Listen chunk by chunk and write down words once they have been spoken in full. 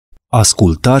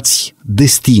Ascultați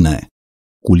Destine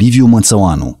cu Liviu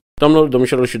Mățăoanu. Doamnelor,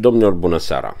 domnișoară și domnilor, bună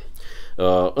seara!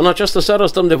 În această seară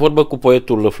stăm de vorbă cu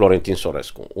poetul Florentin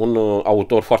Sorescu, un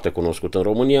autor foarte cunoscut în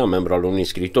România, membru al unui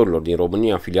scriitorilor din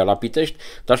România, filiala Pitești,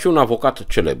 dar și un avocat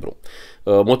celebru.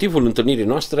 Motivul întâlnirii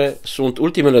noastre sunt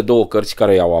ultimele două cărți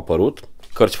care i-au apărut,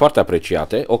 cărți foarte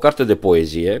apreciate, o carte de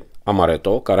poezie,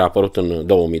 Amaretto, care a apărut în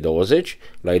 2020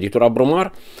 la Editura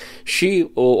Brumar, și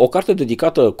o carte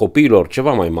dedicată copiilor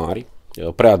ceva mai mari,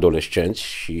 preadolescenți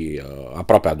și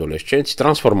aproape adolescenți,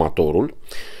 Transformatorul,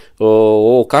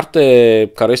 o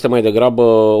carte care este mai degrabă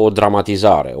o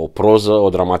dramatizare, o proză, o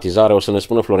dramatizare, o să ne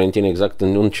spună Florentin exact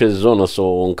în ce zonă să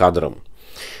o încadrăm.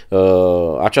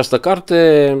 Această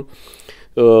carte,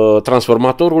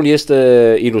 Transformatorul,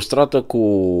 este ilustrată cu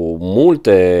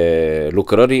multe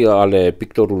lucrări ale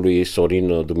pictorului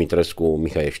Sorin Dumitrescu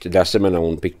Mihaiești, de asemenea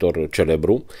un pictor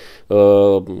celebru,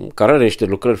 care are niște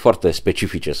lucrări foarte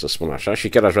specifice, să spun așa, și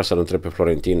chiar aș vrea să-l întreb pe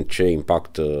Florentin ce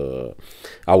impact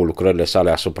au lucrările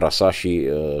sale asupra sa și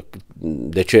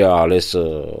de ce a ales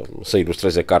să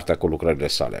ilustreze cartea cu lucrările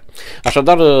sale.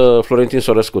 Așadar, Florentin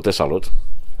Sorescu, te salut!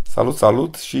 Salut,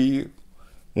 salut și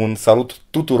un salut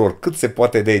tuturor, cât se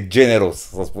poate de generos,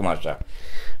 să spun așa,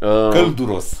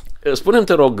 călduros. Spune-mi,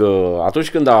 te rog,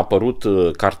 atunci când a apărut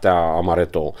cartea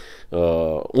Amaretto,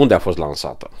 unde a fost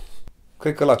lansată?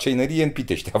 Cred că la Ceinărie în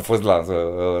Pitești a fost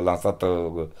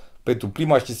lansată pentru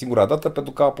prima și singura dată,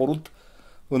 pentru că a apărut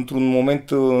într-un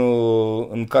moment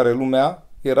în care lumea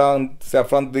se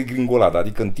afla în degringoladă,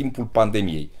 adică în timpul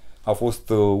pandemiei. A fost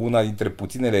una dintre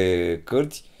puținele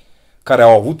cărți care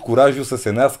au avut curajul să se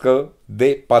nască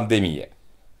de pandemie.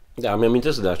 Da, mi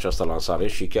amintesc de această lansare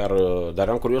și chiar, dar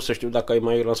eram curios să știu dacă ai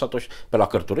mai lansat-o pe la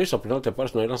Cărturești sau prin alte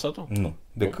părți, nu ai lansat-o? Nu,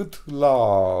 decât la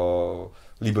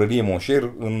librărie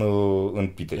Monșer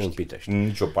în Pitești. În Pitești. În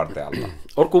nicio parte alta.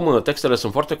 Oricum, textele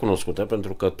sunt foarte cunoscute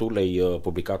pentru că tu le-ai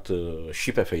publicat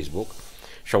și pe Facebook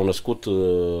și au născut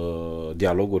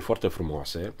dialoguri foarte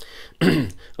frumoase.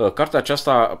 Cartea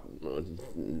aceasta,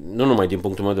 nu numai din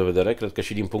punctul meu de vedere, cred că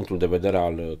și din punctul de vedere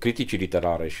al criticii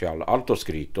literare și al altor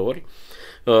scriitori,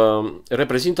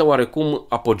 reprezintă oarecum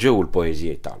apogeul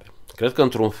poeziei tale. Cred că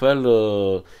într-un fel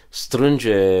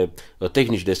strânge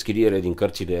tehnici de scriere din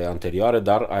cărțile anterioare,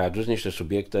 dar ai adus niște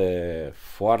subiecte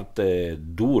foarte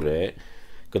dure,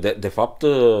 că de fapt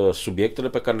subiectele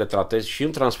pe care le tratezi și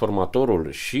în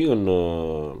Transformatorul și în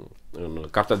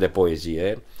cartea de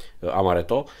poezie,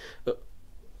 Amaretto,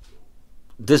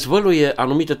 dezvăluie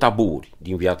anumite tabuuri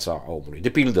din viața omului. De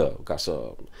pildă, ca să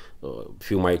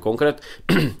fiu mai concret,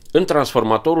 în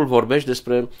Transformatorul vorbești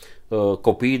despre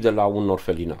copiii de la un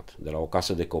orfelinat, de la o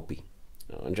casă de copii.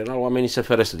 În general, oamenii se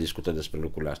feresc să discute despre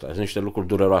lucrurile astea. Sunt niște lucruri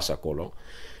dureroase acolo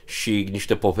și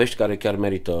niște povești care chiar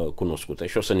merită cunoscute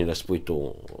și o să ni le spui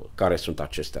tu care sunt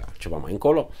acestea ceva mai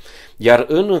încolo. Iar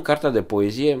în cartea de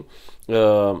poezie,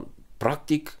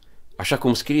 practic, așa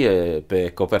cum scrie pe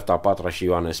coperta a patra și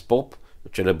Ioanes Pop,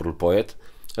 celebrul poet,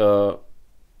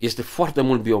 este foarte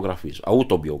mult biografism,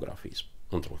 autobiografism,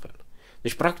 într-un fel.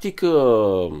 Deci, practic,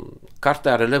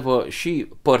 cartea relevă și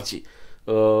părți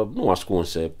nu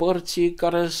ascunse, părți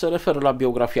care se referă la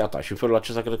biografia ta și în felul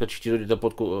acesta cred că cititorii te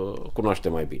pot cunoaște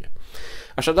mai bine.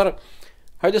 Așadar,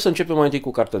 haideți să începem mai întâi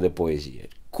cu cartea de poezie.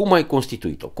 Cum ai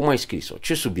constituit-o? Cum ai scris-o?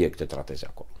 Ce subiecte tratezi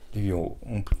acolo?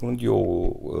 În primul rând,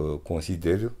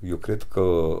 eu cred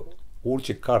că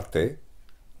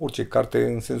orice carte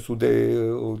în sensul de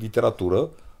literatură,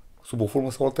 sub o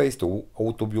formă sau alta, este o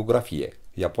autobiografie.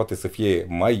 Ea poate să fie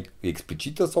mai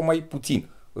explicită sau mai puțin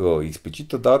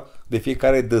explicită, dar de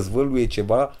fiecare dezvăluie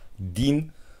ceva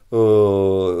din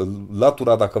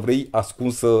latura, dacă vrei,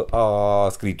 ascunsă a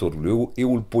scriitorului,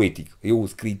 eul poetic, eul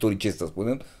scriitoricesc, să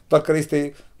spunem, dar care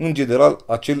este, în general,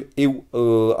 acel eu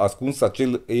ascuns,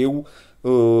 acel eu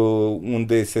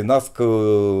unde se nasc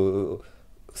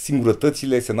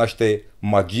singurătățile, se naște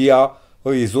magia,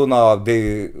 e zona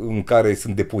în care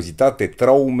sunt depozitate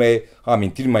traume,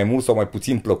 amintiri mai mult sau mai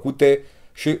puțin plăcute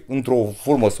și, într-o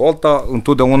formă sau alta,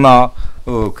 întotdeauna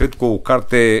cred că o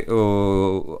carte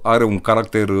are un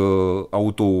caracter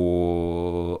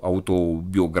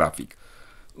autobiografic.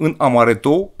 În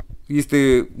Amaretto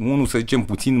este unul, să zicem,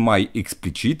 puțin mai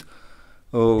explicit,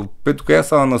 pentru că ea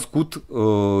s-a născut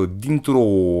dintr-o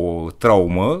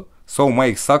traumă, sau mai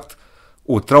exact,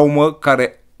 o traumă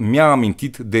care mi-a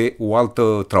amintit de o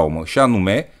altă traumă, și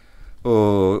anume,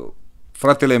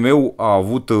 fratele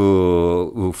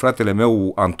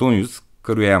meu Antonius,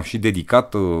 căruia i-am și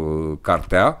dedicat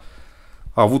cartea,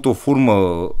 a avut o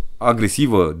formă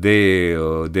agresivă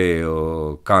de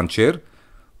cancer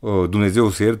Dumnezeu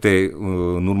să ierte,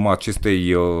 în urma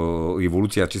acestei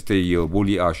evoluții acestei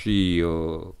boli a și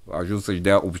ajuns să-și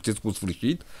dea obștescul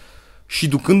sfârșit și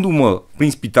ducându-mă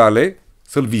prin spitale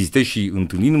să-l vizitez și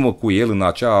întâlnindu-mă cu el în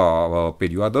acea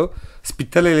perioadă,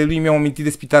 spitalele lui mi-au amintit de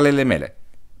spitalele mele.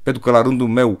 Pentru că la rândul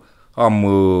meu am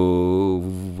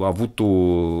avut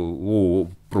o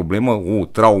problemă, o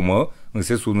traumă, în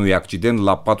sensul unui accident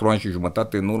la 4 ani și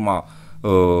jumătate, în urma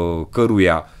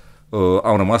căruia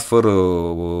am rămas fără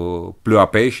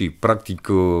pleoape și practic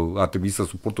a trebuit să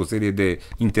suport o serie de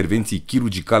intervenții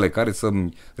chirurgicale care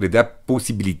să-mi redea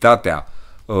posibilitatea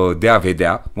de a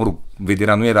vedea. Mă rog,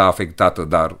 vederea nu era afectată,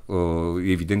 dar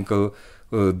evident că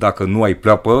dacă nu ai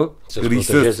pleoapă, risc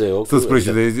să-ți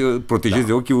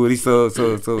protejeze ochiul, risc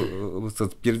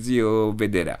să-ți pierzi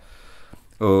vederea.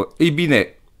 Ei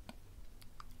bine,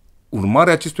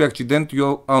 urmarea acestui accident,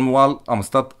 eu anual am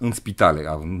stat în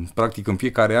spitale. Practic în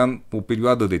fiecare an, o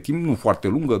perioadă de timp, nu foarte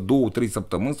lungă, 2-3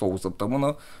 săptămâni sau o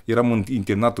săptămână, eram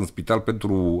internat în spital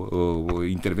pentru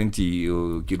intervenții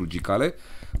chirurgicale,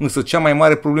 însă cea mai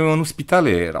mare problemă nu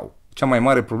spitalele erau. Cea mai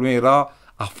mare problemă era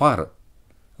afară,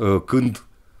 când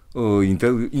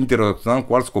interacționam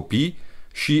cu alți copii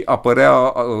și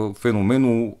apărea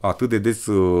fenomenul atât de des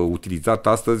utilizat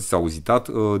astăzi sau auzitat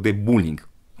de bullying,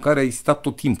 care a existat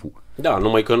tot timpul. Da,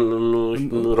 numai că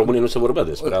în România nu se vorbea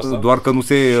despre asta. Doar că nu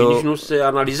se... Și nici nu se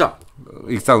analiza.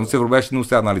 Exact, nu se vorbea și nu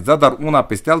se analiza, dar una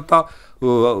peste alta,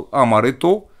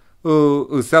 Amaretto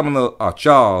înseamnă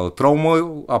acea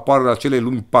traumă, apar acele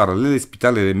lumi paralele,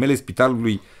 spitalele mele,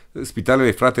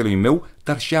 spitalele fratelui meu,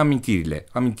 dar și amintirile.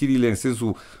 Amintirile în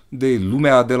sensul de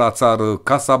lumea de la țară,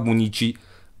 casa bunicii.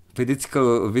 Vedeți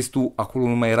că, vezi tu, acolo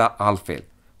nu mai era altfel.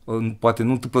 Poate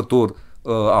nu întâmplător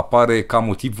apare ca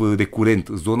motiv recurent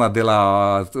zona de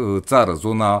la țară,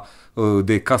 zona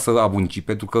de casă a bunicii,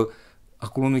 pentru că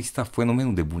acolo nu exista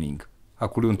fenomenul de bullying.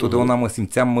 Acolo întotdeauna mă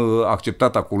simțeam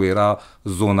acceptat, acolo era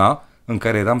zona în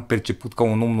care eram perceput ca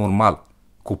un om normal.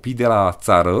 Copiii de la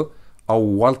țară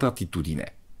au o altă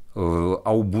atitudine,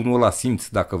 au bunul la simț,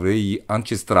 dacă vrei,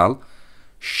 ancestral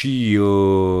și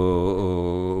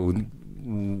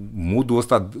modul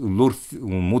ăsta lor,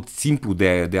 un mod simplu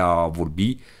de a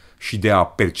vorbi și de a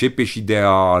percepe și de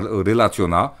a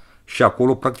relaționa și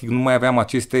acolo practic nu mai aveam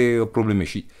aceste probleme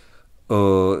și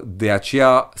de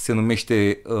aceea se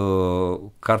numește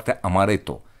cartea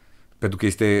Amaretto, pentru că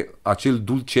este acel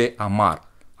dulce-amar.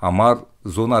 Amar,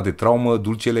 zona de traumă,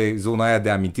 dulcele, zona aia de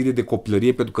amintire, de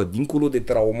copilărie, pentru că dincolo de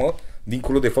traumă,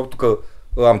 dincolo de faptul că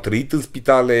am trăit în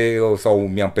spitale sau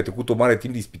mi-am petrecut o mare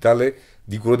timp din spitale,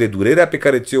 dincolo de durerea pe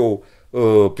care ți-o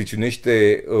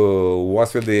priciunește o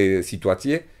astfel de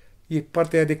situație, e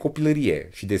partea aia de copilărie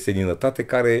și de seninătate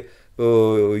care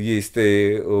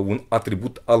este un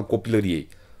atribut al copilăriei.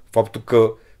 Faptul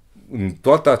că în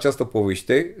toată această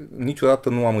poveste niciodată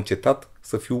nu am încetat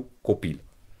să fiu copil.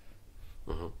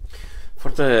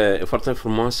 Foarte, foarte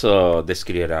frumoasă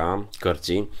descrierea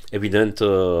cărții. Evident,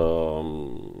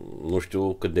 nu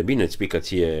știu cât de bine îți pică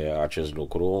ție acest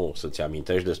lucru, să-ți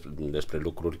amintești despre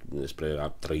lucruri,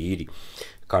 despre trăiri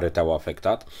care te-au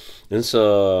afectat, însă,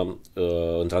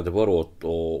 într-adevăr,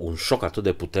 un șoc atât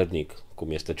de puternic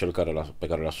cum este cel pe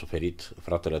care l-a suferit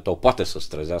fratele tău, poate să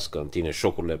trezească în tine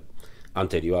șocurile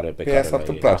anterioare pe care s-a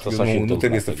întâmplat. Nu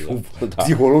trebuie să fiu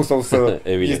psiholog sau să...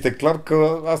 Este clar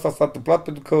că asta s-a întâmplat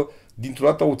pentru că dintr-o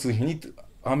dată au țâhnit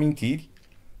amintiri,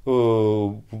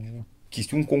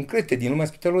 chestiuni concrete din lumea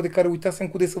spitalelor de care uitasem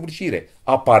cu desăvârșire,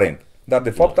 aparent. Dar de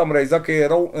fapt am realizat că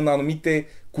erau în anumite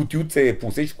cutiuțe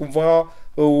puse și cumva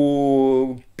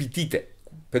pitite.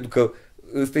 Pentru că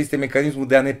ăsta este mecanismul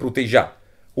de a ne proteja.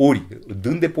 Ori,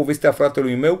 dând de povestea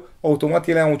fratelui meu, automat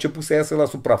ele au început să iasă la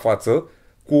suprafață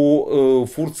cu o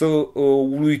forță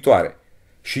uluitoare.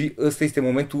 Și ăsta este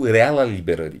momentul real al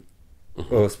liberării.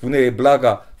 Spune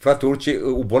Blaga, frate,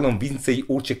 o boală învință-i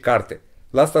orice carte.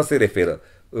 La asta se referă.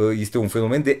 Este un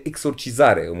fenomen de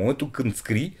exorcizare. În momentul când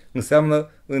scrii, înseamnă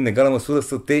în egală măsură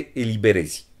să te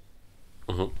eliberezi.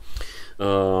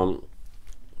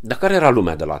 Dar care era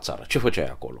lumea de la țară? Ce făceai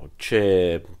acolo?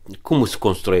 Cum îți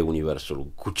construiei universul?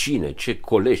 Cu cine? Ce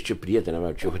colegi? Ce prieteni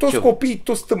aveai? Toți copiii,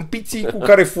 toți stâmpiții cu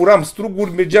care furam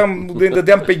struguri, mergeam, ne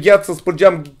dădeam pe gheață,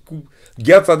 spărgeam cu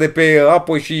gheața de pe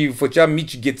apă și făceam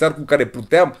mici ghețari cu care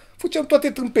pluteam. Făceam toate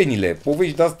tâmpenile.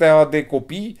 Povești de-astea de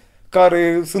copii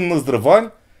care sunt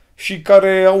năzdrăvani și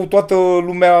care au toată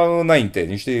lumea înainte.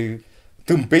 Niște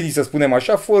tâmpenii, să spunem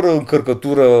așa, fără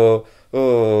încărcătură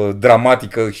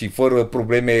dramatică și fără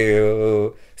probleme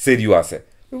serioase.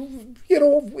 Era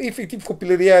efectiv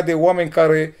copilăria de oameni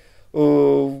care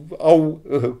au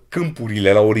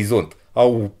câmpurile la orizont,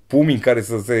 au pomii în care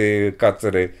să se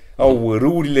cațăre, au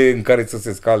râurile în care să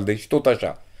se scalde și tot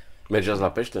așa. Mergeați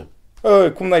la pește?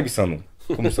 Cum n-ai să nu?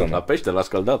 Cum să nu? La pește, la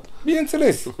scăldat?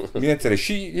 Bineînțeles.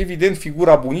 Și evident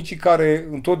figura bunicii care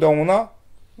întotdeauna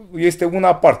este una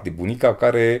aparte. Bunica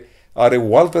care are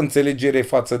o altă înțelegere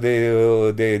față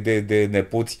de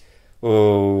nepoți.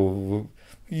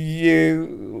 E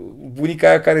bunica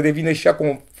aia care devine și ea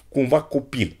cumva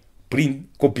copil prin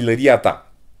copilăria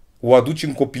ta. O aduci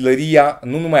în copilăria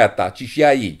nu numai a ta, ci și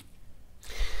a ei.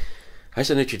 Hai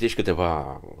să ne citești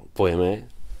câteva poeme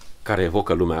care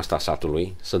evocă lumea asta a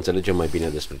satului, să înțelegem mai bine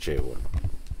despre ce e vorba.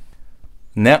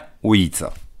 Nea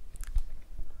Oiță.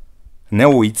 Nea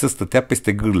Oiță stătea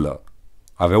peste gârlă.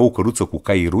 Avea o căruță cu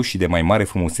cai roșii de mai mare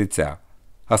frumusețea.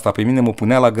 Asta pe mine mă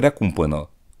punea la grea cumpănă.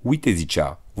 Uite,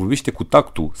 zicea, vorbește cu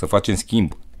tactul, să facem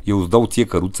schimb. Eu îți dau ție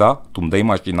căruța, tu îmi dai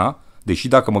mașina, deși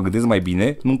dacă mă gândesc mai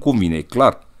bine, nu-mi convine, e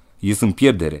clar. Ies în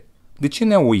pierdere. De ce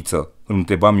Nea Oiță? Îl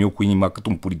întrebam eu cu inima cât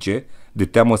un purice, de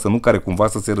teamă să nu care cumva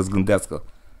să se răzgândească.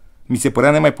 Mi se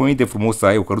părea nemaipomenit de frumos să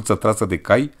ai o căruță trasă de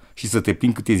cai și să te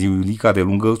plimbi cât e ziulica de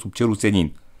lungă sub cerul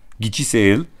senin. Ghicise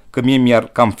el că mie mi-ar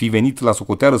cam fi venit la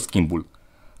socoteară schimbul.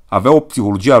 Avea o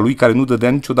psihologie a lui care nu dădea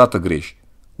niciodată greș.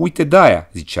 Uite de aia,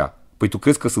 zicea. Păi tu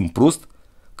crezi că sunt prost?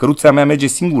 Căruța mea merge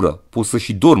singură, pot să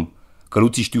și dorm.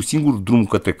 Căruții știu singur drumul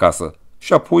către casă.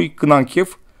 Și apoi, când am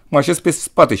chef, mă așez pe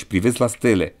spate și privesc la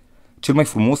stele. Cel mai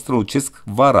frumos strălucesc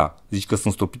vara, zici că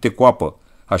sunt stropite cu apă.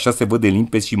 Așa se văd de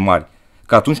limpezi și mari.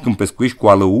 Ca atunci când pescuiești cu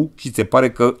alău și ți se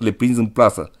pare că le prinzi în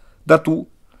plasă. Dar tu,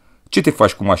 ce te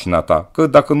faci cu mașina ta? Că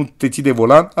dacă nu te ții de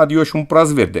volan, adio și un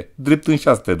praz verde. Drept în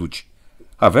șas te duci.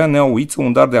 Avea Nea Oiță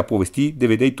un dar de a povesti, de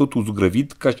vedeai totul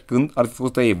zugrăvit ca și când ar fi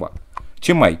fost a Eva.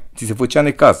 Ce mai? Ți se făcea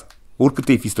necaz. Oricât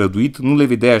te-ai fi străduit, nu le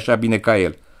vedeai așa bine ca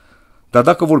el. Dar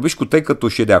dacă vorbești cu taică-tu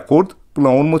și e de acord, până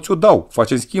la urmă ți-o dau,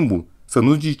 facem schimbul. Să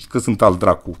nu zici că sunt al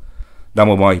dracu. Dar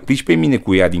mă mai plici pe mine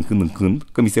cu ea din când în când,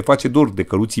 că mi se face dor de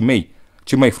căruții mei.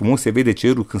 Ce mai frumos se vede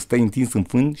cerul când stai întins în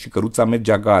fân și căruța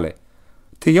merge agale.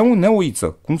 Te iau, Nea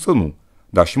Oiță, cum să nu?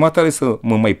 Dar și mai tare să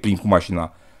mă mai prind cu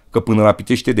mașina, că până la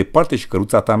Pitești e departe și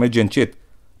căruța ta merge încet.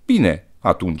 Bine,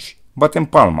 atunci, batem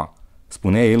palma,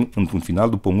 spunea el într-un final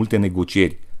după multe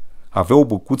negocieri. Avea o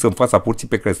băcuță în fața porții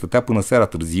pe care stătea până seara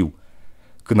târziu.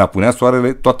 Când apunea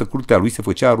soarele, toată curtea lui se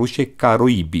făcea roșie ca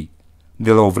roibii.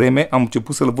 De la o vreme am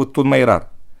început să-l văd tot mai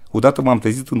rar. Odată m-am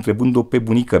trezit întrebând-o pe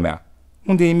bunica mea.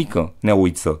 Unde e mică, Nea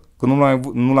Oiță, că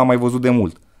nu l-am mai văzut de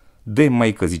mult. De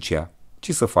maică, zicea.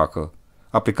 Ce să facă?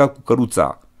 A plecat cu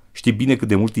căruța. Știi bine cât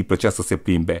de mult îi plăcea să se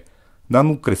plimbe. Dar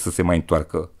nu cred să se mai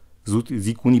întoarcă.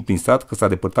 Zic unii prin sat că s-a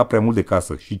depărtat prea mult de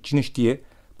casă și cine știe,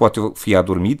 poate fi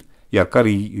adormit, iar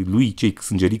carii lui, cei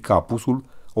sângeri ca apusul,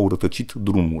 au rătăcit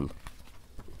drumul.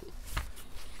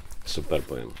 Super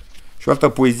poem. Și o altă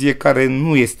poezie care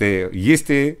nu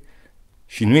este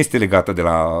și nu este legată de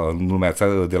la lumea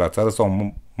de la țară,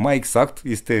 sau mai exact,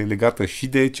 este legată și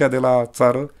de cea de la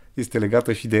țară, este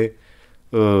legată și de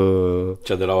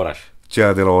cea de la oraș.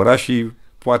 Cea de la oraș și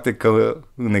poate că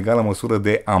în egală măsură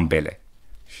de ambele.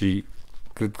 Și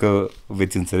cred că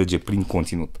veți înțelege prin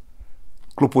conținut.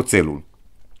 Clopoțelul.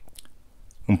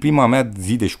 În prima mea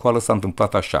zi de școală s-a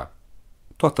întâmplat așa.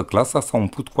 Toată clasa s-a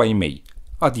umplut cu ai mei,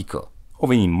 adică au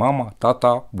venit mama,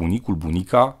 tata, bunicul,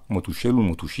 bunica, mătușelul,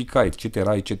 mătușica, etc.,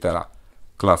 etc.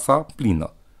 Clasa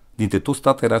plină. Dintre toți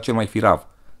tata era cel mai firav.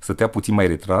 Stătea puțin mai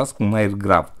retras, cu un aer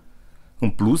grav. În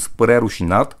plus, părea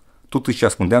rușinat, tot își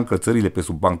ascundea încălțările pe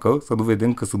sub bancă, să nu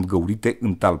vedem că sunt găurite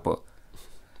în talpă.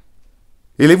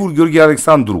 Elevul Gheorghe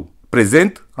Alexandru,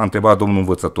 prezent? A întrebat domnul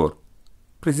învățător.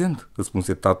 Prezent,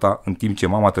 răspunse tata, în timp ce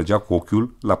mama trăgea cu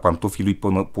ochiul la pantofii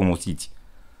lui ponosiți.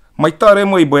 Mai tare,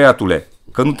 măi, băiatule,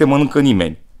 că nu te mănâncă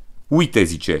nimeni. Uite,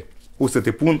 zice, o să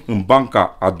te pun în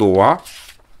banca a doua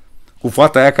cu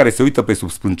fata aia care se uită pe sub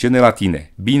sprâncene la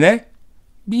tine. Bine?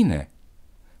 Bine.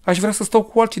 Aș vrea să stau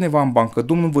cu altcineva în bancă,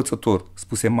 domnul învățător,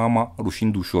 spuse mama,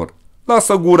 rușind ușor.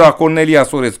 Lasă gura, Cornelia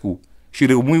Sorescu, și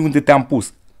rămâi unde te-am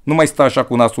pus. Nu mai sta așa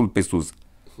cu nasul pe sus.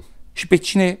 Și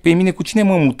pe mine cu cine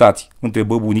mă mutați?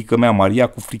 Întrebă bunica mea Maria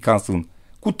cu frica în sân.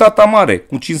 Cu tata mare,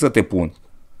 cu cine să te pun?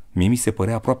 Mie mi se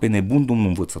părea aproape nebun, domnul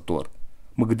învățător.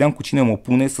 Mă gândeam cu cine mă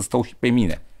pune să stau și pe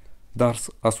mine. Dar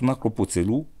a sunat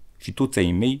clopoțelul și toți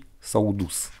ai mei s-au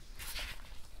dus.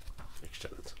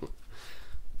 Excelent.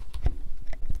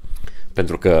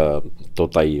 Pentru că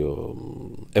tot ai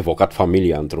evocat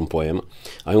familia într-un poem,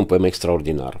 ai un poem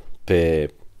extraordinar,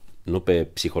 nu pe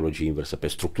psihologie inversă, pe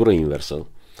structură inversă,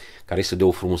 care este de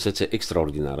o frumusețe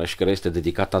extraordinară și care este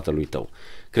dedicat tatălui tău.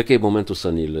 Cred că e momentul să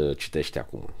ni-l citești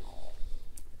acum.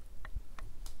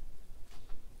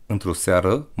 Într-o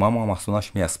seară, mama m-a sunat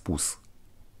și mi-a spus: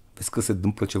 vezi că se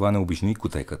întâmplă ceva neobișnuit cu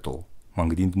taică-tău. M-am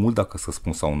gândit mult dacă să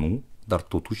spun sau nu, dar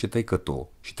totuși e taică-to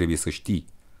și trebuie să știi.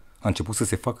 A început să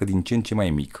se facă din ce în ce mai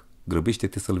mic.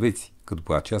 Grăbește-te să-l vezi, că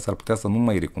după aceea s-ar putea să nu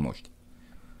mai recunoști.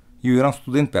 Eu eram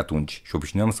student pe atunci și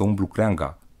obișnuiam să umblu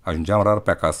creanga. Ajungeam rar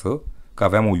pe acasă, că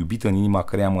aveam o iubită în inima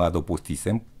căreia mă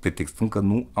adăpostisem, pretextând că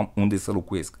nu am unde să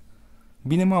locuiesc.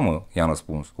 Bine, mamă, i-am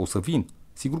răspuns, o să vin.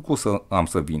 Sigur că o să am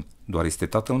să vin, doar este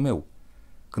tatăl meu.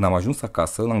 Când am ajuns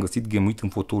acasă, l-am găsit ghemuit în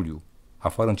fotoliu.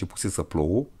 Afară începuse să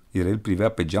plouă, iar el privea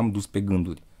pe geam dus pe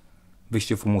gânduri. Vezi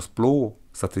ce frumos plouă?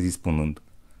 S-a trezit spunând.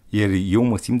 Iar eu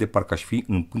mă simt de parcă aș fi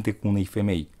în pântecul unei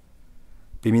femei.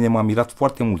 Pe mine m-a mirat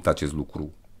foarte mult acest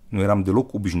lucru. Nu eram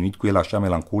deloc obișnuit cu el așa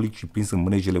melancolic și prins în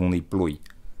mânejele unei ploi.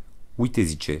 Uite,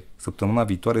 zice, săptămâna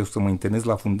viitoare o să mă internez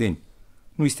la Fundeni.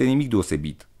 Nu este nimic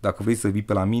deosebit. Dacă vrei să vii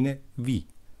pe la mine, vii.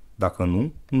 Dacă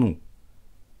nu, nu.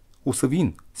 O să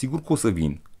vin, sigur că o să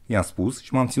vin, i-am spus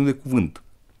și m-am ținut de cuvânt.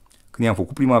 Când i-am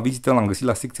făcut prima vizită, l-am găsit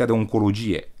la secția de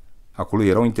oncologie. Acolo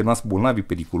erau internați bolnavi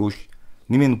periculoși,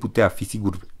 nimeni nu putea fi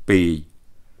sigur pe ei.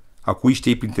 Acu îi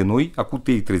știi printre noi, acu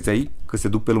te îi trezeai că se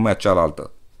duc pe lumea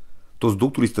cealaltă. Toți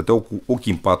doctorii stăteau cu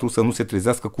ochii în patru să nu se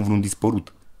trezească cu vreun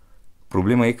dispărut.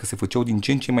 Problema e că se făceau din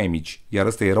ce în ce mai mici, iar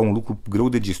ăsta era un lucru greu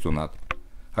de gestionat.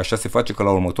 Așa se face că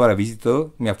la următoarea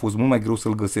vizită mi-a fost mult mai greu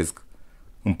să-l găsesc.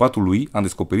 În patul lui am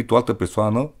descoperit o altă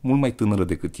persoană mult mai tânără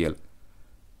decât el.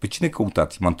 Pe cine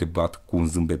căutați? M-a întrebat cu un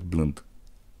zâmbet blând.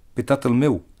 Pe tatăl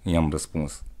meu, i-am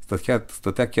răspuns.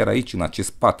 Stătea chiar aici, în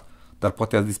acest pat, dar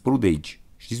poate a dispărut de aici.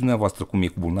 Știți dumneavoastră cum e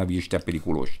cu bolnavii ăștia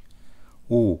periculoși.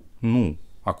 O, nu,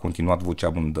 a continuat vocea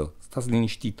blândă. Stați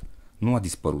liniștit, nu a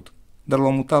dispărut, dar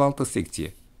l-au mutat la altă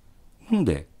secție.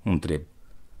 Unde? Întreb.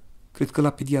 Cred că la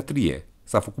pediatrie.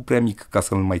 S-a făcut prea mic ca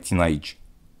să-l mai țin aici.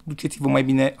 Duceți-vă mai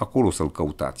bine acolo să-l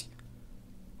căutați.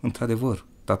 Într-adevăr,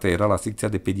 tata era la secția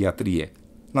de pediatrie.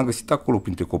 L-am găsit acolo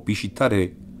printre copii și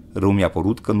tare rău mi-a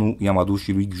părut că nu i-am adus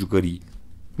și lui jucării.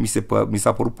 Mi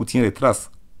s-a părut puțin retras,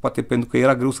 poate pentru că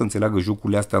era greu să înțeleagă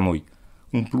jocurile astea noi.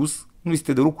 În plus, nu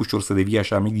este deloc ușor să devii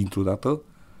așa mic dintr-o dată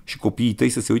și copiii tăi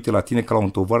să se uite la tine ca la un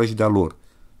tovarăș de-a lor.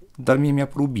 Dar mie mi-a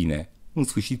părut bine. În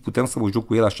sfârșit puteam să mă joc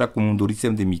cu el așa cum îmi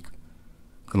dorisem de mic.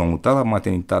 Când am mutat la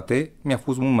maternitate, mi-a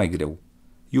fost mult mai greu.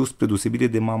 Eu, spre deosebire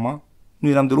de mama, nu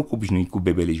eram deloc obișnuit cu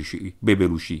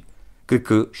bebelușii. Cred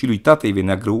că și lui tata îi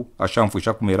venea greu, așa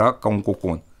înfășat cum era, ca un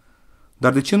cocon.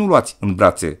 Dar de ce nu luați în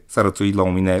brațe? S-a rățuit la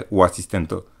mine o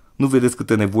asistentă. Nu vedeți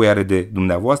câtă nevoie are de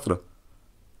dumneavoastră?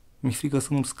 Mi-e frică să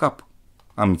nu-mi scap.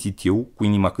 Am mințit eu, cu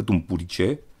inima cât un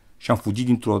purice, și am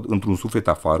fugit într-un suflet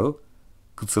afară,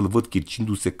 cât să-l văd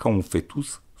chircindu-se ca un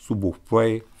fetus sub o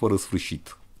ploaie fără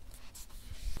sfârșit.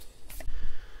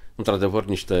 Într-adevăr,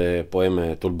 niște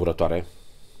poeme tulburătoare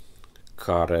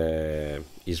care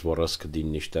izvorăsc din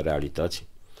niște realități.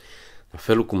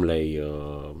 Felul cum le-ai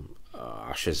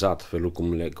așezat, felul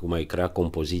cum ai creat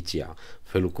compoziția,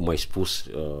 felul cum ai spus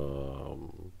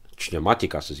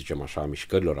cinematica, să zicem așa, a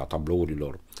mișcărilor, a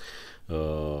tablourilor,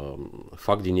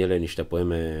 fac din ele niște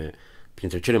poeme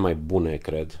printre cele mai bune,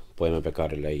 cred, poeme pe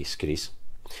care le-ai scris.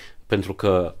 Pentru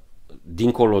că,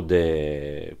 dincolo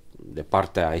de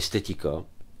partea estetică,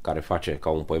 care face ca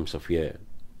un poem să fie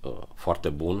foarte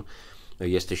bun,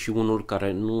 este și unul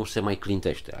care nu se mai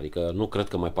clintește. Adică nu cred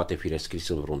că mai poate fi rescris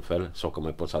în vreun fel sau că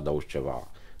mai poți să adaugi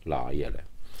ceva la ele.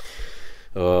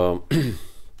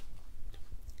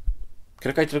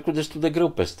 Cred că ai trecut destul de greu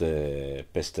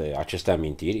peste aceste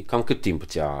amintiri. Cam cât timp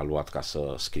ți-a luat ca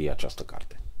să scrii această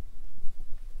carte?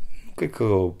 Nu cred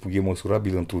că e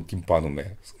măsurabil într-un timp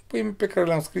anume. Sunt poeme pe care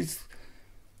le-am scris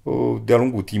de-a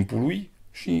lungul timpului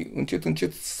și încet,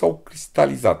 încet s-au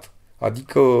cristalizat.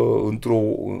 Adică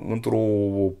într-o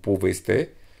poveste,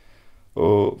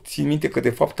 țin minte că de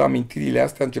fapt amintirile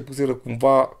astea începuseră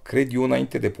cumva, cred eu,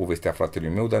 înainte de povestea fratelui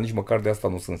meu, dar nici măcar de asta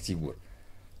nu sunt sigur.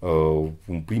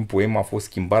 Un prim poem a fost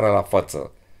Schimbarea la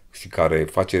față și care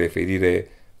face referire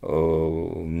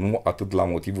nu atât la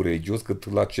motivul religios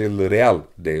cât la cel real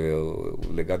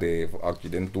legat de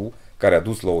accidentul care a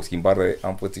dus la o schimbare a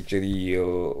înfățișării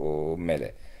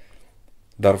mele.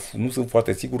 Dar nu sunt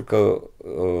foarte sigur că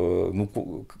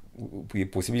e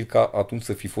posibil ca atunci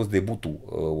să fi fost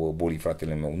debutul bolii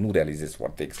fratele meu. Nu realizez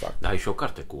foarte exact. Da, ai și o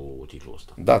carte cu titlul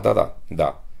ăsta.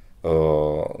 Da.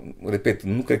 Repet,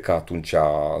 nu cred că atunci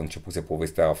a început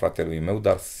povestea fratelui meu,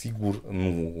 dar sigur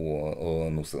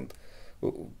nu sunt.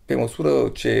 Pe măsură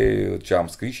ce am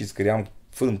scris și scriam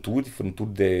frânturi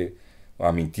de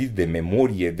amintiri, de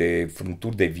memorie, de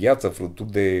frânturi de viață,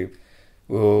 frânturi de...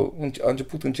 a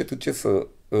început încet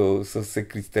să se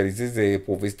cristalizeze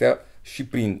povestea și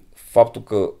prin faptul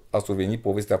că a survenit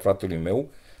povestea fratelui meu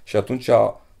și atunci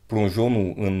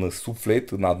plonjonul în suflet,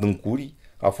 în adâncuri,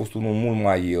 a fost unul mult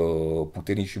mai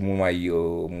puternic și mult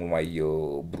mai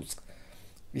brusc.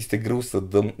 Este greu să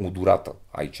dăm o durată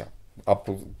aici.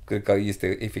 Cred că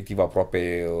este efectiv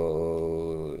aproape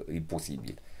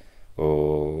imposibil.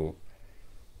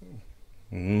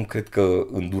 Nu cred că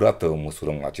în durată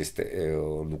măsurăm aceste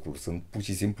lucruri. Sunt pur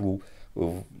și simplu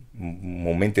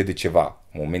momente de ceva,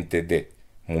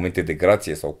 momente de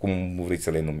grație sau cum vrei să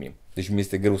le numim. Deci mi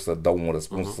este greu să dau un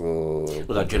răspuns.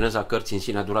 Dar geneza cărții în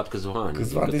sine a durat câțiva ani.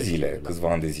 Câțiva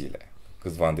ani de zile.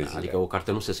 Adică o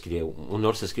carte nu se scrie,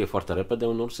 uneori se scrie foarte repede,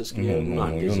 uneori se scrie un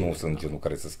an de zile. Eu nu sunt genul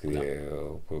care să scrie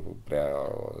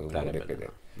prea repede.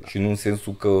 Da. Și nu în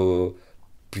sensul că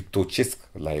pritocesc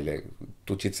la ele.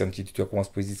 Tot ce ți-am citit eu acum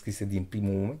ați poezii scrise din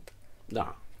primul moment.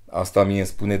 Da. Asta mie îmi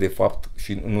spune de fapt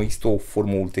și nu există o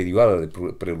formă ulterioară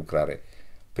de prelucrare.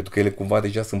 Pentru că ele cumva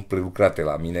deja sunt prelucrate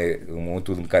la mine în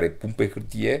momentul în care pun pe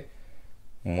hârtie,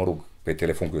 mă rog, pe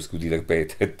telefon, că eu scriu direct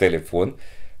pe telefon,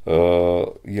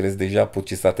 ele sunt deja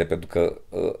procesate pentru că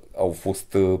au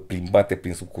fost plimbate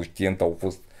prin subconștient, au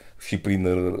fost și prin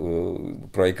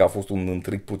probabil că a fost un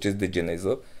întreg proces de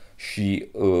geneză și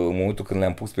în momentul când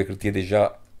le-am pus pe hârtie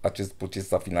deja acest proces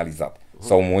s-a finalizat.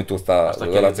 Sau în momentul ăsta asta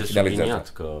chiar este subliniat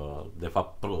că de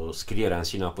fapt scrierea în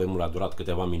sine a poemului a durat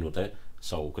câteva minute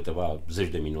sau câteva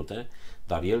zeci de minute,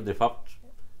 dar el de fapt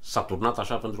s-a turnat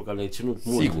așa pentru că le-ai ținut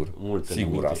mult.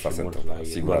 Sigur, asta se întâmplă.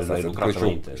 Sigur, asta se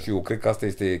întâmplă și eu cred că asta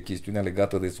este chestiunea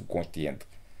legată de subconștient,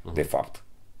 de fapt.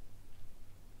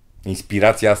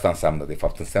 Inspirația asta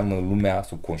înseamnă lumea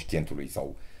subconștientului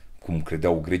sau cum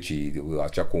credeau grecii,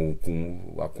 acea cum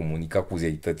a comunica cu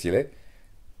zeitățile,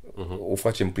 o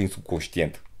facem prin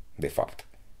subconștient, de fapt.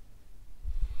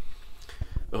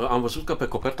 Am văzut că pe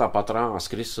coperta a patra a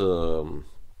scris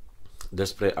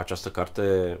despre această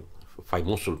carte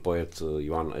faimosul poet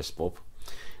Ioan S. Pop.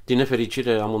 Din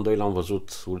nefericire, amândoi l-am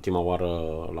văzut ultima oară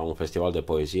la un festival de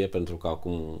poezie, pentru că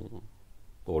acum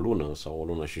o lună sau o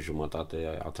lună și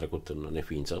jumătate a trecut în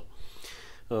neființă.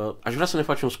 Aș vrea să ne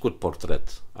faci un scurt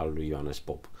portret al lui Ioan S.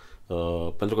 Pop,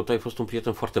 pentru că tu ai fost un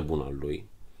prieten foarte bun al lui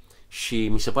și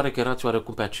mi se pare că erați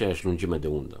oarecum pe aceeași lungime de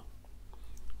undă.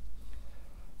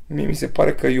 Mie mi se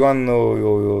pare că Ioan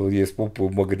S. Pop,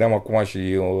 mă gândeam acum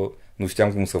și nu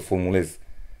știam cum să formulez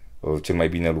cel mai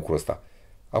bine lucrul ăsta.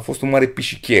 A fost un mare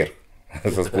pișichier,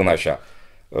 să spun așa.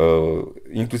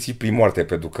 Inclusiv prin moarte,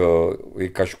 pentru că e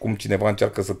ca și cum cineva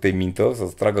încearcă să te mintă,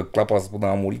 să-ți tragă clapa, să spună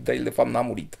a murit, dar el de fapt n-a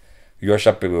murit. Eu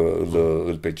așa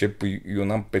îl percep, eu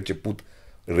n-am perceput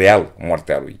real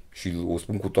moartea lui și o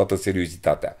spun cu toată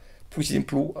seriozitatea. Pur și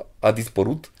simplu a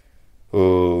dispărut,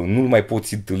 nu-l mai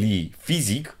poți întâlni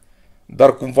fizic,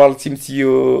 dar cumva îl simți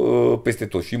peste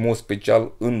tot și în mod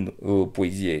special în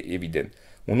poezie, evident.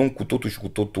 Un om cu totul și cu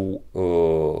totul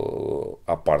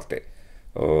aparte.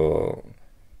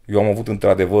 Eu am avut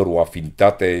într-adevăr o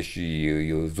afinitate și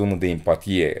zonă de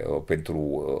empatie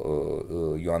pentru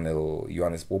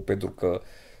Ioan S. Pop, pentru că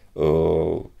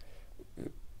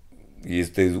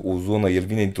este o zonă, el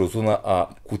vine dintr-o zonă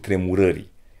a cutremurării.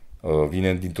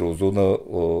 Vine dintr-o zonă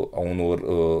a unor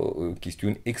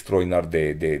chestiuni extraordinar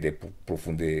de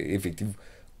profunde, efectiv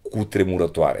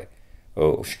cutremurătoare.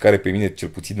 Și care pe mine cel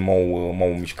puțin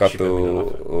m-au mișcat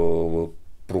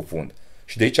profund.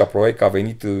 Și de aici probabil că a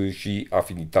venit și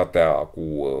afinitatea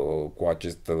cu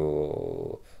acest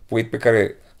poet pe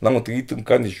care l-am întâlnit în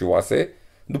carne și oase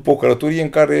după o călătorie în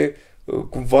care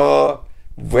cumva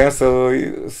voiam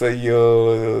să-i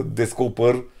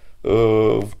descoper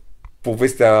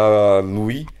povestea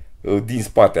lui din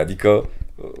spate, adică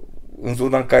în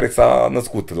zona în care s-a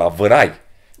născut, la Vărai,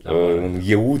 în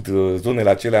Ieud, zonele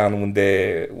acelea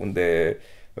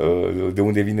de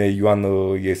unde vine Ioan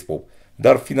S. Pop.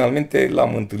 Dar finalmente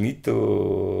l-am întâlnit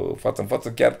față în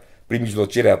față, chiar prin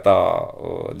mijlocirea ta,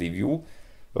 Liviu,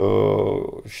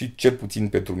 și cel puțin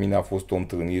pentru mine a fost o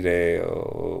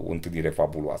întâlnire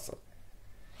fabuloasă.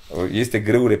 Este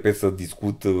greu, repet, să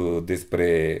discut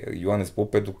despre Ioan S. Pop,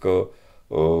 pentru că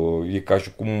e ca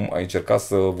și cum ai încercat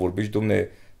să vorbești, domne,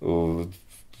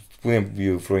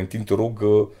 spune-mi, Florentin, te rog,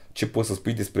 ce poți să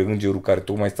spui despre îngerul care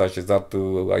tocmai s-a așezat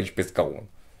aici pe scaun.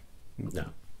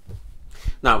 Da.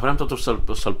 Da, vreau totuși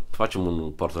să-l facem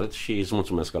un portret și îți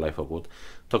mulțumesc că l-ai făcut,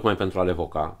 tocmai pentru a-l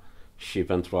evoca și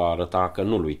pentru a arăta că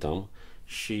nu-l uităm.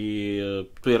 Și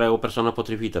tu erai o persoană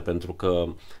potrivită, pentru că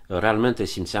realmente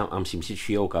am simțit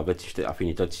și eu că aveți niște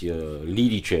afinități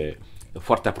lirice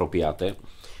foarte apropiate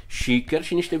și chiar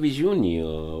și niște viziuni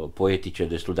poetice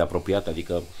destul de apropiate,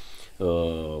 adică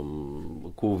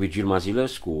cu Virgil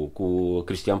Mazilescu, cu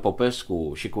Cristian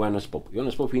Popescu și cu Ioan S. Pop. Ioan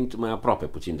S. Pop fiind mai aproape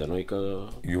puțin de noi, că...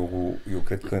 Eu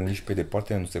cred că nici pe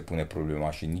departe nu se pune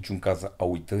problema și în niciun caz a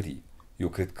uitării. Eu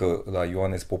cred că la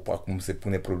Ioanes Pop acum se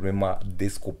pune problema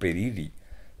descoperirii,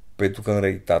 pentru că în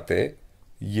realitate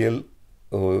el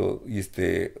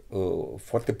este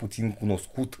foarte puțin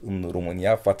cunoscut în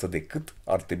România față de cât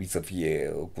ar trebui să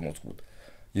fie cunoscut.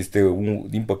 Este,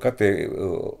 din păcate,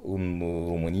 în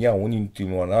România, unii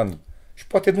dintre ani, și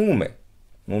poate nu lume,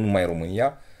 nu numai în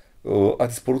România, a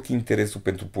dispărut interesul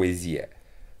pentru poezie.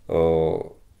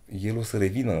 El o să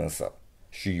revină însă.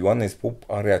 Și Ioanes Pop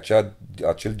are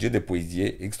acel gen de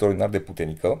poezie extraordinar de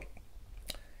puternică,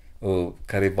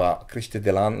 care va crește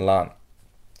de la an la an.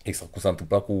 Exact cum s-a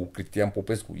întâmplat cu Cristian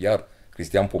Popescu. Iar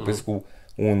Cristian Popescu,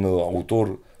 un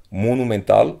autor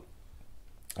monumental,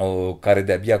 care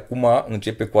de-abia acum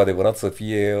începe cu adevărat să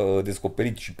fie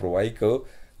descoperit și probabil că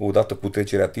odată cu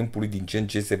trecerea timpului din ce în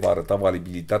ce se va arăta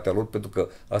valabilitatea lor, pentru că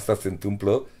asta se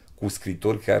întâmplă cu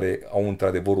scriitori care au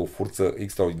într-adevăr o forță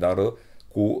extraordinară,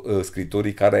 cu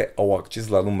scriitorii care au acces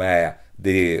la lumea aia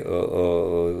de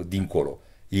dincolo.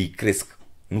 Ei cresc,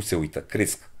 nu se uită,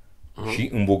 cresc și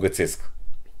îmbogățesc.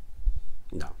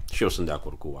 Da, și eu sunt de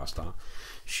acord cu asta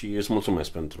și îți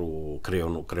mulțumesc pentru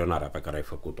creionarea pe care ai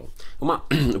făcut-o. Acum,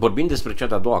 vorbind despre cea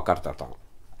de-a doua carte a ta,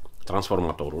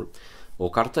 Transformatorul, o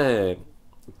carte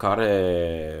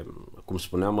care, cum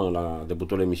spuneam la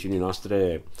debutul emisiunii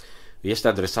noastre, este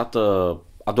adresată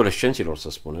adolescenților, să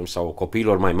spunem, sau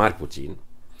copiilor mai mari puțin.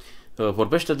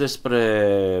 Vorbește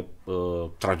despre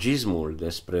tragismul,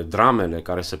 despre dramele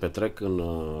care se petrec în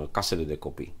casele de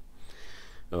copii.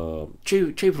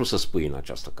 Ce ai vrut să spui în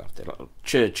această carte?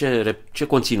 Ce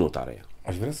conținut are ea?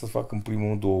 Aș vrea să fac în primul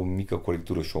rând o mică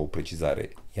corectură și o precizare.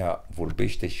 Ea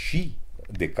vorbește și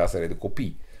de casele de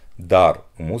copii, dar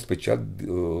în mod special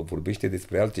vorbește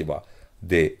despre altceva,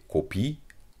 de copii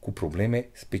cu probleme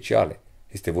speciale.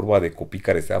 Este vorba de copii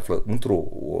care se află într-o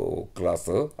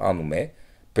clasă anume,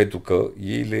 pentru că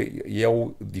ei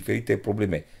au diferite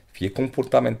probleme, fie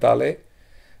comportamentale,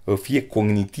 fie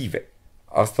cognitive.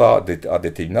 Asta a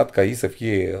determinat ca ei să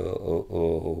fie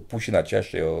puși în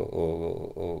aceeași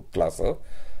clasă,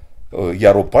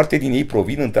 iar o parte din ei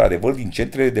provin într-adevăr din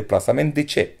centrele de plasament. De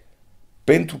ce?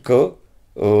 Pentru că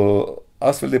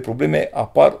astfel de probleme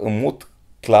apar în mod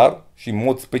clar și în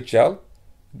mod special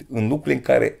în lucrurile în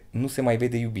care nu se mai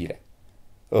vede iubire.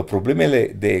 Problemele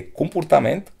de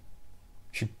comportament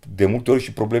și de multe ori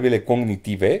și problemele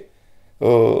cognitive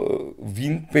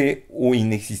vin pe o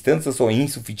inexistență sau o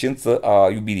insuficiență a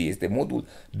iubirii. Este modul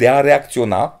de a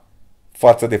reacționa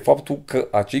față de faptul că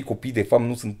acei copii de fapt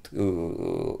nu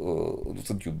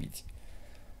sunt iubiți.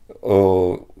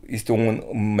 Este un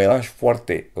melanj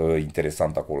foarte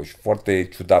interesant acolo și foarte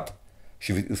ciudat.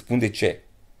 Și îți spun de ce.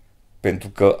 Pentru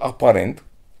că aparent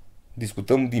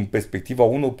discutăm din perspectiva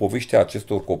unor povești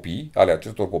ale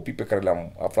acestor copii pe care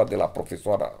le-am aflat de la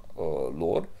profesoara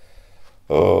lor.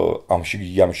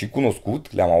 I-am și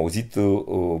cunoscut, le-am auzit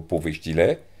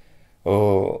poveștile,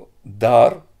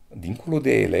 dar dincolo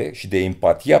de ele și de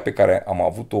empatia pe care am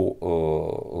avut-o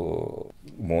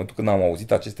în momentul când am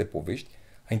auzit aceste povești,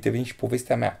 a intervenit și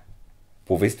povestea mea.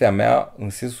 Povestea mea în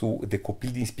sensul de copil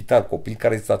din spital, copil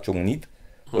care s-a ciocnit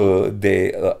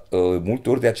de multe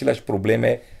ori de aceleași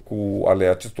probleme cu ale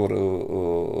acestor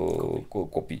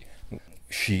copii.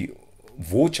 Și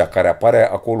vocea care apare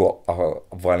acolo a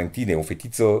Valentinei, o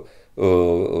fetiță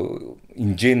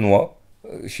ingenuă,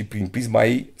 și prin prisma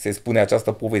ei se spune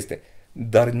această poveste.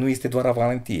 Dar nu este doar a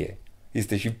Valentie.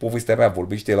 Este și povestea mea.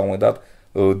 Vorbește la un moment dat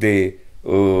de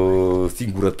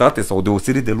singurătate sau de o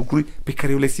serie de lucruri pe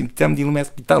care eu le simțeam din lumea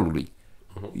spitalului.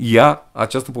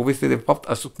 Această poveste de fapt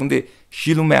ascunde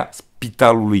și lumea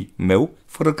spitalului meu,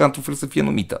 fără ca într-un fel să fie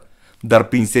numită. Dar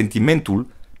prin sentimentul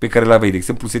pe care îl aveai, de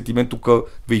exemplu sentimentul că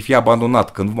vei fi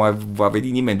abandonat, că nu mai va veni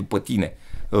nimeni după tine,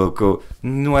 că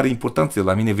nu are importanță,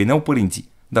 la mine veneau părinții,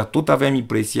 dar tot aveam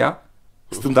impresia,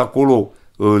 stând acolo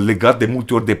legat de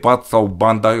multe ori de pat sau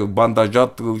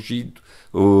bandajat și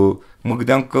mă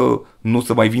gândeam că nu o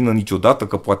să mai vină niciodată,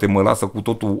 că poate mă lasă cu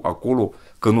totul acolo,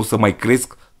 că nu o să mai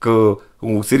cresc, că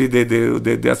o serie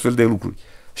de astfel de lucruri.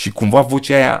 Și cumva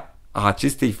vocea aia a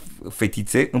acestei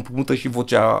fetițe împrumută și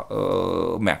vocea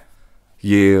mea.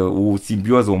 E o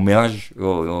simbioză, un melanj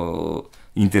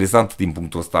interesant din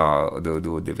punctul ăsta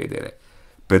de vedere.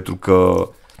 Pentru că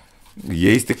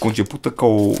ea este concepută ca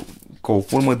o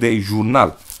formă de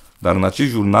jurnal. Dar în acest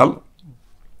jurnal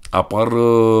apar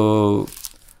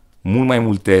mult mai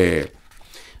multe...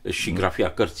 Și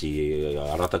grafia cărții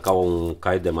arată ca un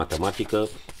caiet de matematică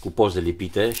cu poze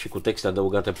lipite și cu texte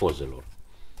adăugate pozelor.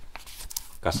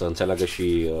 Ca să înțeleagă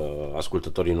și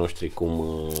ascultătorii noștri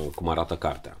cum arată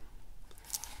cartea.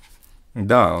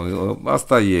 Da,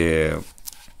 asta e...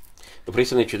 Vrei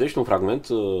să ne citești un fragment?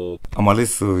 Am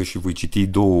ales și voi citi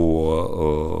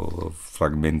două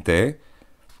fragmente.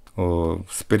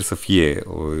 Sper să fie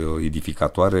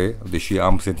edificatoare, deși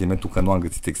am sentimentul că nu am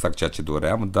găsit exact ceea ce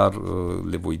doream, dar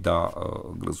le voi da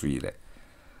grăsuire.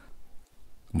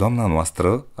 Doamna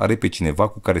noastră are pe cineva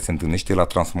cu care se întâlnește la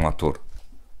transformator.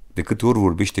 De câte ori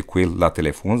vorbește cu el la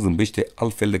telefon, zâmbește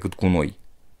altfel decât cu noi.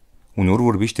 Uneori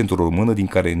vorbește într-o română din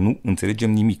care nu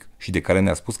înțelegem nimic și de care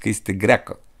ne-a spus că este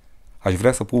greacă. Aș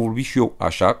vrea să pot vorbi și eu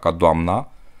așa, ca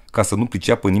doamna, ca să nu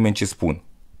priceapă nimeni ce spun.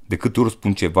 De câte ori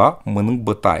spun ceva, mănânc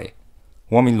bătaie.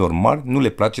 Oamenilor mari nu le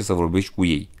place să vorbești cu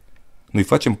ei. Noi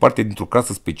facem parte dintr-o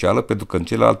clasă specială pentru că în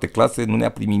celelalte clase nu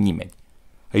ne-a primit nimeni.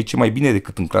 Aici e mai bine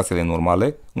decât în clasele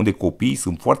normale, unde copiii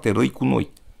sunt foarte răi cu noi.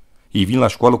 Ei vin la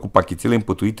școală cu pachetele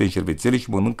împăturite în șervețele și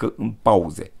mănâncă în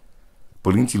pauze.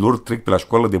 Părinții lor trec pe la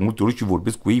școală de multe ori și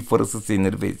vorbesc cu ei fără să se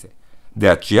enerveze. De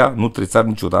aceea nu trețar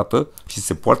niciodată și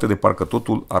se poartă de parcă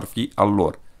totul ar fi al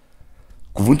lor.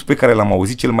 Cuvântul pe care l-am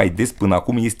auzit cel mai des până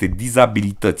acum este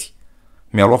dizabilități.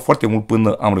 Mi-a luat foarte mult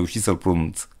până am reușit să-l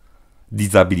pronunț.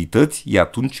 Dizabilități e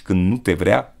atunci când nu te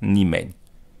vrea nimeni.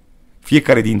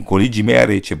 Fiecare din colegii mei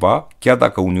are ceva, chiar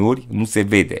dacă uneori nu se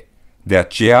vede. De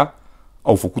aceea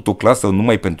au făcut o clasă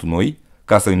numai pentru noi,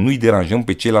 ca să nu-i deranjăm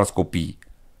pe ceilalți copii.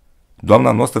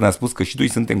 Doamna noastră ne-a spus că și noi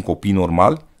suntem copii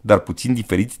normali, dar puțin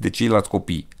diferiți de ceilalți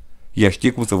copii. Ea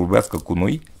știe cum să vorbească cu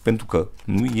noi, pentru că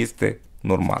nu este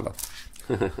normală.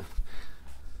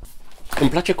 Îmi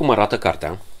place cum arată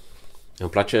cartea. Îmi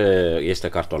place, este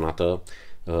cartonată,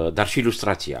 dar și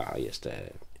ilustrația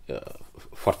este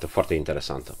foarte, foarte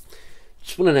interesantă.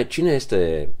 Spune-ne, cine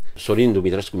este Sorin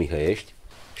Dumitrescu Mihăiești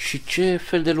și ce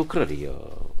fel de lucrări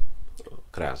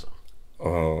creează?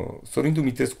 Sorin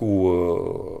Dumitrescu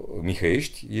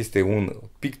Mihăiești este un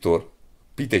pictor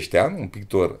piteștean, un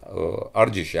pictor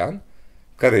argeșean,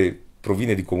 care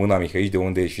provine din comuna Mihăiești, de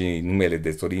unde e și numele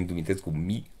de Sorin Dumitrescu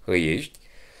Mihăiești,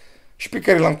 și pe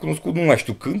care l-am cunoscut nu mai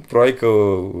știu când, probabil că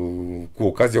cu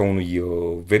ocazia unui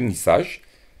vernisaj,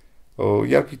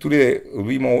 iar picturile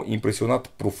lui m-au impresionat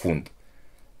profund.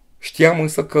 Știam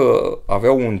însă că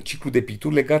avea un ciclu de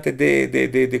picturi legate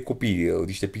de copii,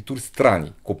 niște picturi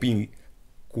stranii, copii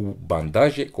cu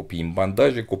bandaje, copii în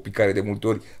bandaje, copii care de multe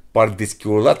ori par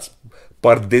deschiolați,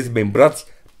 par dezmembrați,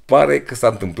 pare că s-a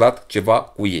întâmplat ceva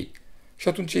cu ei. Și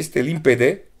atunci este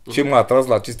limpede ce m-a atras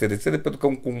la aceste desene, pentru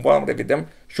că cumva îmi revedeam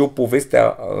și o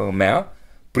povestea mea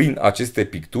prin aceste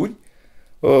picturi,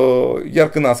 iar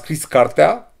când am scris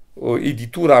cartea,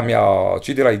 editura mea,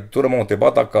 cei de la editură m-au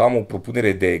întrebat dacă am o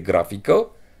propunere de grafică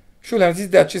și eu le-am zis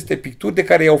de aceste picturi de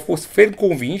care i-au fost ferm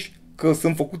convinși că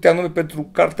sunt făcute anume pentru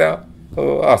cartea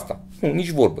asta. Nu, nici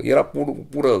vorbă. Era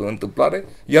pură întâmplare,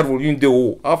 iar vorbim de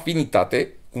o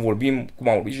afinitate, cum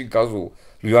am vorbit și în cazul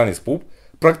lui Ioanes Pup,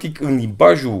 practic în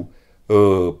limbajul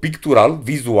pictural,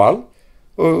 vizual,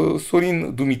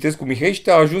 Sorin Dumitrescu Mihăiești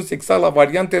a ajuns exact la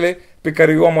variantele pe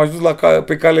care eu am ajuns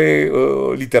pe cale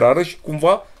literară și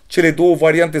cumva cele două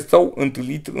variante s-au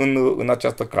întâlnit în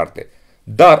această carte.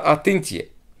 Dar, atenție,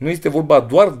 nu este vorba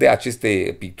doar de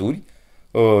aceste picturi,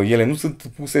 ele nu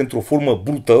sunt puse într-o formă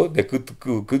brută decât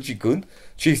cât și când,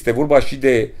 ci este vorba și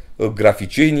de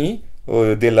graficienii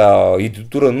de la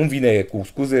editură, nu vine cu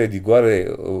scuzele de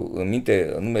rigoare în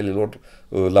minte numele lor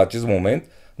la acest moment,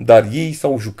 dar ei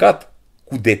s-au jucat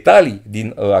cu detalii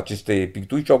din aceste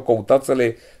picturi și au căutat să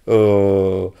le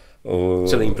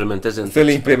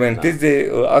implementeze,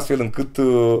 da, astfel încât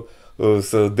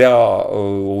să dea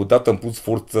o dată în plus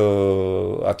forță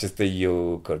acestei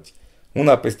cărți.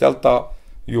 Una peste alta,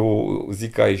 eu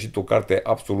zic că a ieșit o carte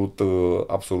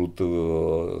absolut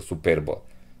superbă.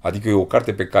 Adică e o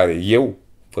carte pe care eu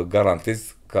vă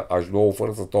garantez că aș lua-o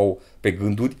fără să stau pe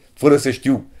gânduri, fără să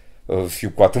știu.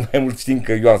 Și cu atât mai mult știind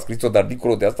că eu am scris-o, dar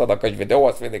dincolo de asta, dacă aș vedea o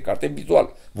astfel de carte,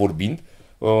 vizual vorbind,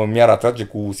 mi-ar atrage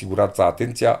cu siguranță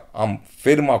atenția. Am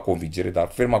ferma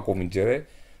convingere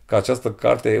că această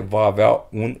carte va avea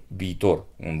un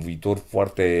viitor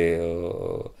foarte,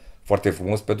 foarte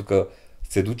frumos, pentru că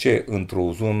se duce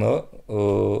într-o zonă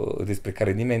despre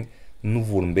care nimeni nu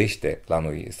vorbește la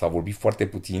noi. S-a vorbit foarte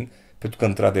puțin, pentru că,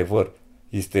 într-adevăr,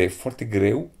 este foarte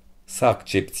greu să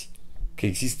accepti că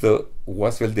există o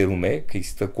astfel de lume, că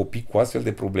există copii cu astfel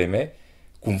de probleme,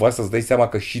 cumva să-ți dai seama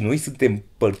că și noi suntem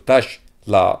părtași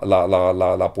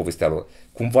la povestea lor.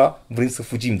 Cumva vrem să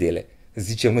fugim de ele.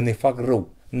 Zicem, ne fac rău,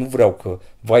 nu vreau că,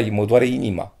 vai, mă doare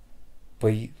inima.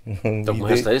 Păi,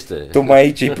 tocmai asta este. Tocmai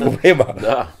aici e problema.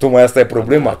 Da. Tocmai asta e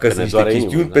problema, că sunt niște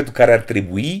chestiuni inima, pentru care ar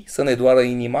trebui să ne doară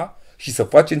inima și să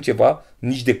facem ceva,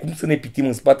 nici de cum să ne pitim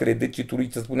în spatele degetului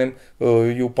și să spunem,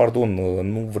 eu pardon,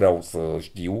 nu vreau să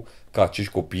știu că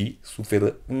acești copii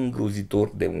suferă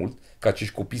îngrozitor de mult că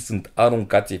acești copii sunt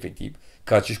aruncați efectiv,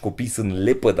 că acești copii sunt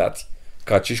lepădați,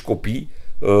 că acești copii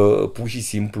pur și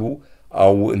simplu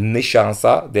au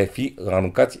neșansa de a fi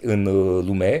aruncați în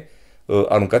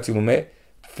lume,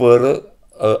 fără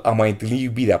a mai întâlni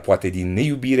iubirea. Poate din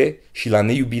neiubire și la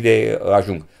neiubire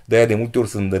ajung. De-aia de multe ori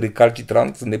sunt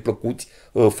recalcitranți, sunt neplăcuți,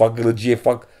 fac gălăgie,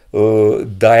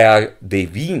 de-aia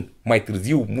devin mai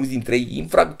târziu mulți dintre ei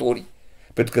infractori,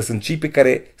 pentru că sunt cei pe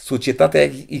care societatea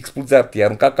i-a expulzat, i-a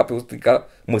aruncat ca pe o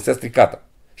măsea stricată.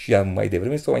 Și mai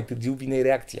devreme sau mai târziu vine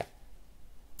reacția.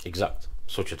 Exact.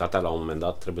 Societatea la un moment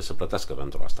dat trebuie să plătească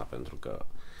pentru asta, pentru că...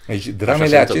 Deci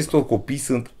dramele acestor copii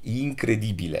sunt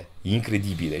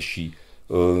incredibile și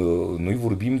noi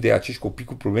vorbim de acești copii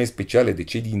cu probleme speciale, de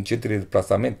cei din centrele de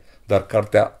plasament, dar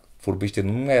cartea vorbește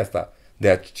nu numai asta,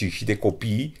 ci și de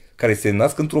copiii care se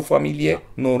nasc într-o familie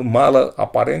normală,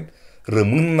 aparent,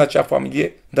 rămân în acea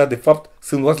familie, dar de fapt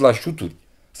sunt luați la șuturi.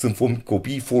 Sunt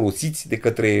copiii folosiți de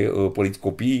către părinți,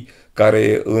 copiii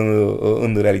care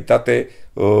în realitate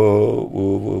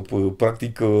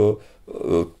practic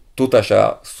tot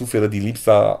așa suferă din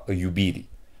lipsa iubirii.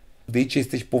 De aici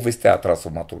este și povestea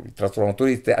transformatorului.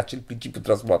 Transformatorul este acel principiu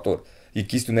transformator. E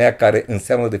chestiunea aia care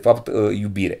înseamnă de fapt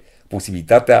iubire.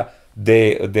 Posibilitatea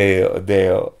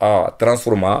de a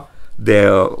transforma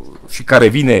și care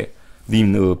vine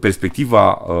din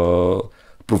perspectiva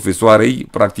profesoarei,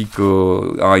 practic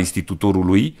a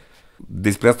institutorului.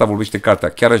 Despre asta vorbește cartea.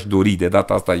 Chiar aș dori de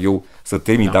data asta eu să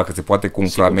termin, dacă se poate, cu un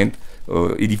fragment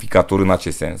edificator în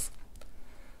acest sens.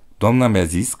 Doamna mi-a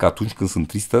zis că atunci când sunt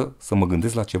tristă să mă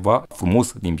gândesc la ceva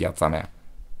frumos din viața mea.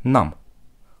 N-am.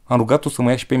 Am rugat-o să mă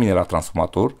ia și pe mine la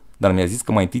transformator, dar mi-a zis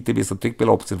că mai întâi trebuie să trec pe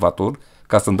la observator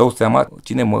ca să-mi dau seama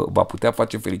cine mă va putea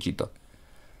face fericită.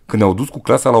 Când ne-au dus cu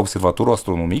clasa la observatorul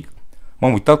astronomic,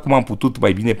 m-am uitat cum am putut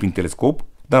mai bine prin telescop,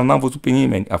 dar n-am văzut pe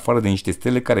nimeni, afară de niște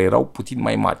stele care erau puțin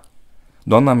mai mari.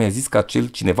 Doamna mi-a zis că acel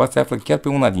cineva se află chiar pe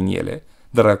una din ele,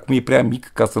 dar acum e prea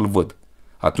mic ca să-l văd.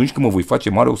 Atunci când mă voi face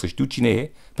mare o să știu cine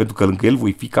e, pentru că lângă el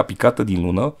voi fi ca picată din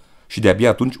lună și de-abia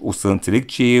atunci o să înțeleg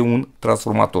ce e un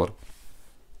transformator.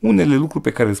 Unele lucruri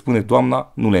pe care le spune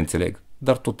doamna nu le înțeleg,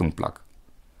 dar tot îmi plac.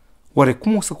 Oare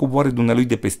cum o să coboare dumnealui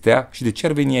de pe stea și de ce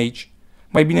ar veni aici?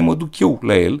 Mai bine mă duc eu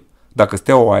la el, dacă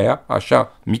steaua aia,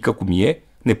 așa mică cum e,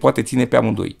 ne poate ține pe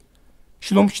amândoi.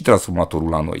 Și luăm și transformatorul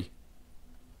la noi.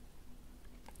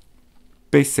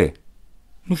 PS.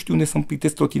 Nu știu unde să-mi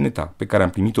plitesc trotineta pe care am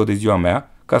primit-o de ziua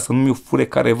mea ca să nu mi-o fure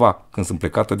careva când sunt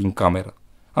plecată din cameră.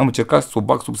 Am încercat să o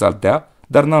bag sub saltea,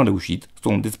 dar n-am reușit să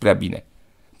o undesc prea bine.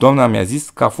 Doamna mi-a zis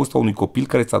că a fost a unui copil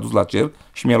care s-a dus la cer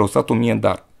și mi-a lăsat-o mie în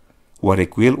dar. Oare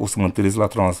cu el o să mă întâlnesc la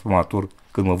transformator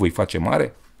când mă voi face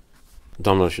mare?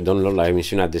 Doamnelor și domnilor, la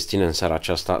emisiunea Destine în seara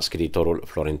aceasta, scriitorul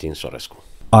Florentin Sorescu.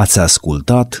 Ați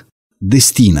ascultat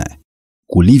Destine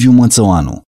cu Liviu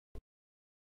Mățăoanu.